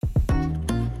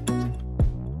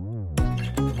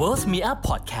Worth Me Up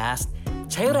Podcast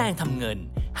ใช้แรงทำเงิน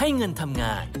ให้เงินทำง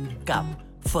านกับ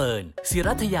เฟิร์น ศิ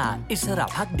รัทยา อิสระ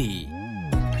ภักดี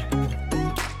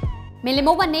มิลลิ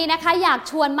มุกวันนี้นะคะอยาก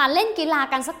ชวนมาเล่นกีฬา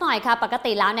กันสักหน่อยค่ะปก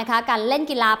ติแล้วนะคะการเล่น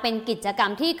กีฬาเป็นกิจกรร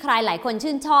มที่ใครหลายคน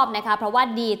ชื่นชอบนะคะเพราะว่า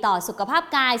ดีต่อสุขภาพ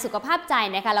กายสุขภาพใจ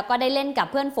นะคะแล้วก็ได้เล่นกับ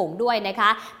เพื่อนฝูงด้วยนะคะ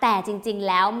แต่จริงๆ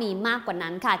แล้วมีมากกว่า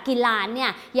นั้นค่ะกีฬาเนี่ย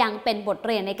ยังเป็นบทเ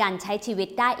รียนในการใช้ชีวิต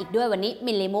ได้อีกด้วยวันนี้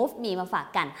มิลลิมุกมีมาฝาก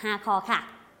กัน5ข้อค่ะ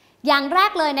อย่างแร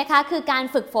กเลยนะคะคือการ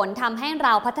ฝึกฝนทำให้เร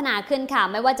าพัฒนาขึ้นค่ะ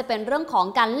ไม่ว่าจะเป็นเรื่องของ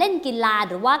การเล่นกีฬา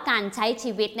หรือว่าการใช้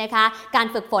ชีวิตนะคะการ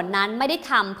ฝึกฝนนั้นไม่ได้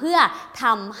ทำเพื่อท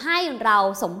ำให้เรา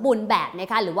สมบูรณ์แบบนะ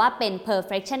คะหรือว่าเป็น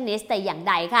perfectionist แต่อย่าง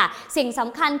ใดค่ะสิ่งส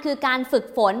ำคัญคือการฝึก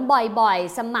ฝนบ่อย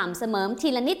ๆสม่ำเสมอที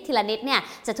ละนิดเนี่ย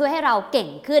จะช่วยให้เราเก่ง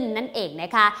ขึ้นนั่นเองน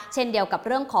ะคะเช่นเดียวกับเ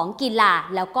รื่องของกีฬา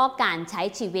แล้วก็การใช้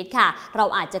ชีวิตค่ะเรา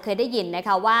อาจจะเคยได้ยินนะค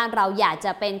ะว่าเราอยากจ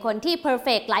ะเป็นคนที่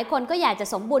perfect หลายคนก็อยากจะ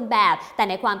สมบูรณ์แบบแต่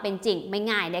ในความเป็นจริงไม่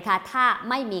ง่ายนะคะถ้า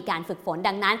ไม่มีการฝึกฝน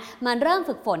ดังนั้นมาเริ่ม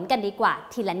ฝึกฝนกันดีกว่า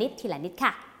ทีละนิด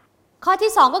ค่ะข้อ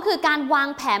ที่2ก็คือการวาง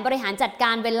แผนบริหารจัดก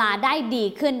ารเวลาได้ดี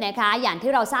ขึ้นนะคะอย่าง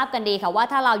ที่เราทราบกันดีค่ะว่า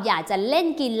ถ้าเราอยากจะเล่น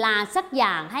กีฬาสักอ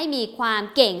ย่างให้มีความ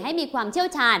เก่งให้มีความเชี่ยว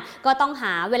ชาญก็ต้องห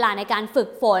าเวลาในการฝึก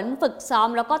ฝนฝึกซ้อม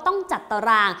แล้วก็ต้องจัดตา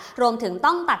รางรวมถึง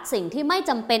ต้องตัดสิ่งที่ไม่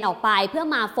จำเป็นออกไปเพื่อ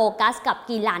มาโฟกัสกับ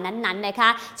กีฬานั้นๆนะคะ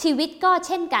ชีวิตก็เ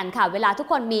ช่นกันค่ะเวลาทุก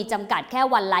คนมีจำกัดแค่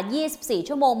วันละ24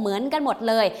ชั่วโมงเหมือนกันหมด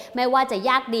เลยไม่ว่าจะ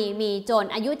ยากดีมีจน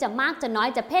อายุจะมากจะน้อย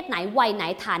จะเพศไหนวัยไหน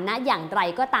ฐานะอย่างไร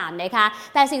ก็ตามนะคะ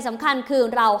แต่สิ่งสำคัญคือ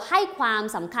เราให้ความ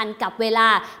สำคัญกับเวลา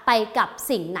ไปกับ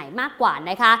สิ่งไหนมากกว่า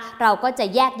นะคะเราก็จะ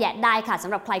แยกแยะได้ค่ะส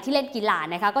ำหรับใครที่เล่นกีฬา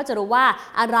นะคะก็จะรู้ว่า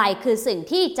อะไรคือสิ่ง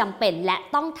ที่จำเป็นและ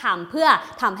ต้องทำเพื่อ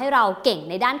ทำให้เราเก่ง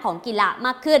ในด้านของกีฬาม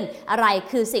ากขึ้นอะไร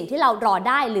คือสิ่งที่เรารอ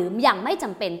ได้หรือยังไม่จ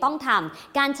ำเป็นต้องท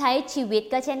ำการใช้ชีวิต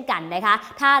ก็เช่นกันนะคะ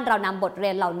ถ้าเรานำบทเรี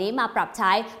ยนเหล่านี้มาปรับใ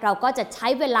ช้เราก็จะใช้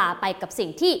เวลาไปกับสิ่ง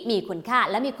ที่มีคุณค่า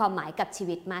และมีความหมายกับชี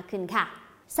วิตมากขึ้นค่ะ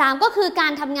3ก็คือกา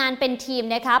รทำงานเป็นทีม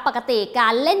นะคะปกติกา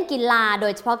รเล่นกีฬาโด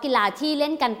ยเฉพาะกีฬาที่เล่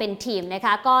นกันเป็นทีมนะค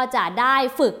ะก็จะได้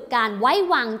ฝึกการไว้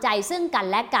วางใจซึ่งกัน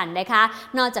และกันนะคะ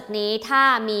นอกจากนี้ถ้า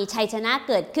มีชัยชนะ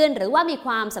เกิดขึ้นหรือว่ามีค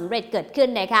วามสำเร็จเกิดขึ้น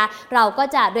นะคะเราก็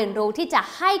จะเรียนรู้ที่จะ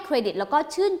ให้เครดิตแล้วก็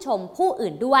ชื่นชมผู้อื่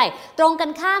นด้วยตรงกั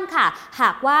นข้ามค่ะหา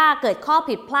กว่าเกิดข้อ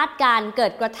ผิดพลาดกันเกิ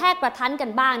ดกระแทกกระทันกั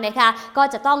นบ้างนะคะก็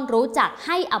จะต้องรู้จักใ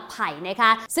ห้อภัยนะค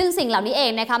ะซึ่งสิ่งเหล่านี้เอ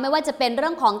งนะคะไม่ว่าจะเป็นเรื่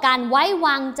องของการไว้ว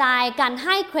างใจการใ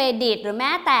ห้เครดิตหรือแ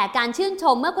ม้แต่การชื่นช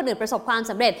มเมื่อคนอื่นประสบความ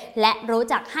สำเร็จและรู้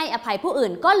จักให้อภัยผู้อื่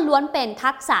นก็ล้วนเป็น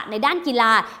ทักษะในด้านกีฬ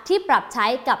าที่ปรับใช้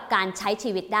กับการใช้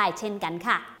ชีวิตได้เช่นกัน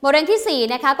ค่ะบทเรียนที่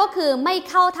4นะคะก็คือไม่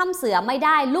เข้าถ้ำเสือไม่ไ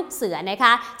ด้ลูกเสือนะค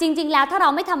ะจริงๆแล้วถ้าเรา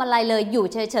ไม่ทำอะไรเลยอยู่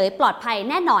เฉยๆปลอดภัย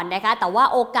แน่นอนนะคะแต่ว่า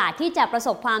โอกาสที่จะประส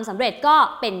บความสำเร็จก็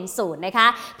เป็น0นะคะ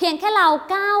เพียงแค่เรา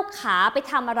ก้าวขาไป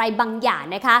ทำอะไรบางอย่าง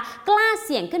นะคะกล้าเ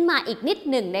สี่ยงขึ้นมาอีกนิด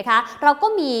หนึ่งนะคะเราก็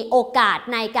มีโอกาส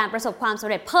ในการประสบความสำ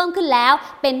เร็จเพิ่มขึ้นแล้ว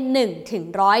เป็น1 ถึง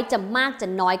 100จะมากจะ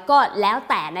น้อยก็แล้ว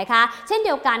แต่นะคะเช่นเ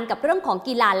ดียวกันกับเรื่องของ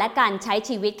กีฬาและการใช้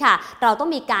ชีวิตค่ะเราต้อง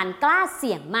มีการกล้าเ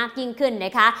สี่ยงมากยิ่งขึ้นน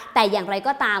ะคะแต่อย่างไร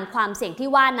ก็ตามความเสี่ยงที่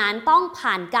ว่านั้นต้อง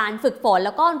ผ่านการฝึกฝนแ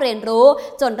ล้วก็เรียนรู้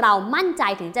จนเรามั่นใจ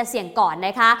ถึงจะเสี่ยงก่อนน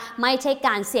ะคะไม่ใช่ก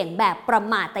ารเสี่ยงแบบประ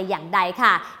มาทแต่อย่างใดค่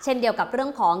ะเช่นเดียวกับเรื่อ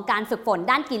งของการฝึกฝน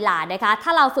ด้านกีฬานะคะถ้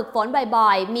าเราฝึกฝนบ่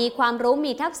อยๆมีความรู้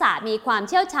มีทักษะมีความ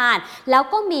เชี่ยวชาญแล้ว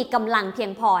ก็มีกำลังเพีย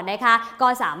งพอนะคะก็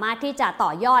สามารถที่จะต่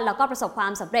อยอดแล้วก็ประสบควา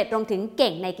มสำเร็จรวมถึงเ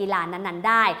ก่งในกีฬานั้นๆไ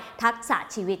ด้ทักษะ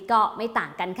ชีวิตก็ไม่ต่า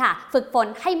งกันค่ะฝึกฝน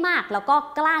ให้มากแล้วก็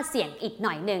กล้าเสี่ยงอีกห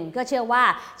น่อยหนึ่งก็เชื่อว่า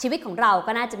ชีวิตของเรา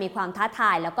ก็น่าจะมีความท้าท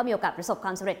ายแล้วก็มีโอกาสประสบคว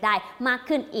ามสำเร็จได้มาก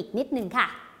ขึ้นอีกนิดนึงค่ะ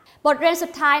บทเรียนสุ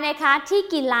ดท้ายนะคะที่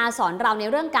กีฬาสอนเราใน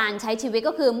เรื่องการใช้ชีวิต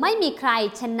ก็คือไม่มีใคร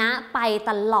ชนะไป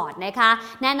ตลอดนะคะ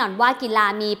แน่นอนว่ากีฬา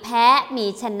มีแพ้มี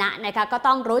ชนะนะคะก็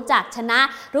ต้องรู้จักชนะ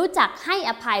รู้จักให้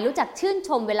อภัยรู้จักชื่นช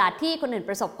มเวลาที่คนอื่น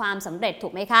ประสบความสำเร็จถู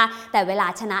กไหมคะแต่เวลา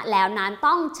ชนะแล้วนั้น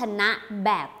ต้องชนะแบ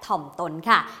บถ่อมตน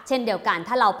ค่ะเช่นเดียวกัน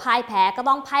ถ้าเราพ่ายแพ้ก็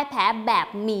ต้องพ่ายแพ้แบบ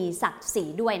มีศักดิ์ศรี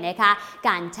ด้วยนะคะก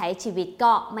ารใช้ชีวิต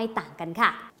ก็ไม่ต่างกันค่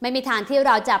ะไม่มีทางที่เ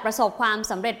ราจะประสบความ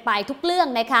สำเร็จไปทุกเรื่อง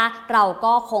นะคะเรา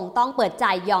ก็คงต้องเปิดใจ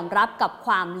ยอมรับกับค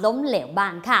วามล้มเหลวบ้า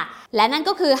งค่ะและนั่น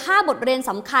ก็คือ5บทเรียน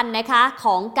สำคัญนะคะข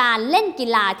องการเล่นกี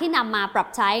ฬาที่นำมาปรับ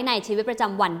ใช้ในชีวิตประจ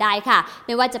ำวันได้ค่ะไ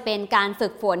ม่ว่าจะเป็นการฝึ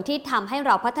กฝนที่ทำให้เ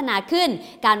ราพัฒนาขึ้น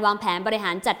การวางแผนบริห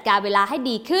ารจัดการเวลาให้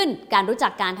ดีขึ้นการรู้จั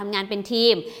กการทำงานเป็นที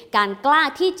มการกล้า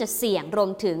ที่จะเสี่ยงรวม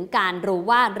ถึงการรู้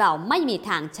ว่าเราไม่มีท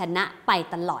างชนะไป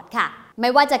ตลอดค่ะ ไม่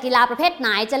ว่าจะกีฬาประเภทไหน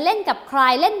จะเล่นกับใคร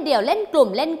เล่นเดี่ยวเล่นกลุ่ม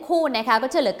เล่นคู่นะคะก็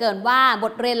เชื่อเหลือเกินว่าบ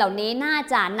ทเรียนเหล่านี้น่า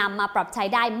จะนำมาปรับใช้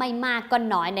ได้ไม่มากก็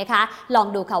น้อยนะคะลอง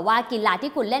ดูค่ะว่ากีฬา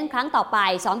ที่คุณเล่นครั้งต่อไป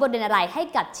สอนบทเรียนอะไรให้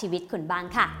กับชีวิตคุณบ้าง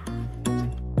ค่ะ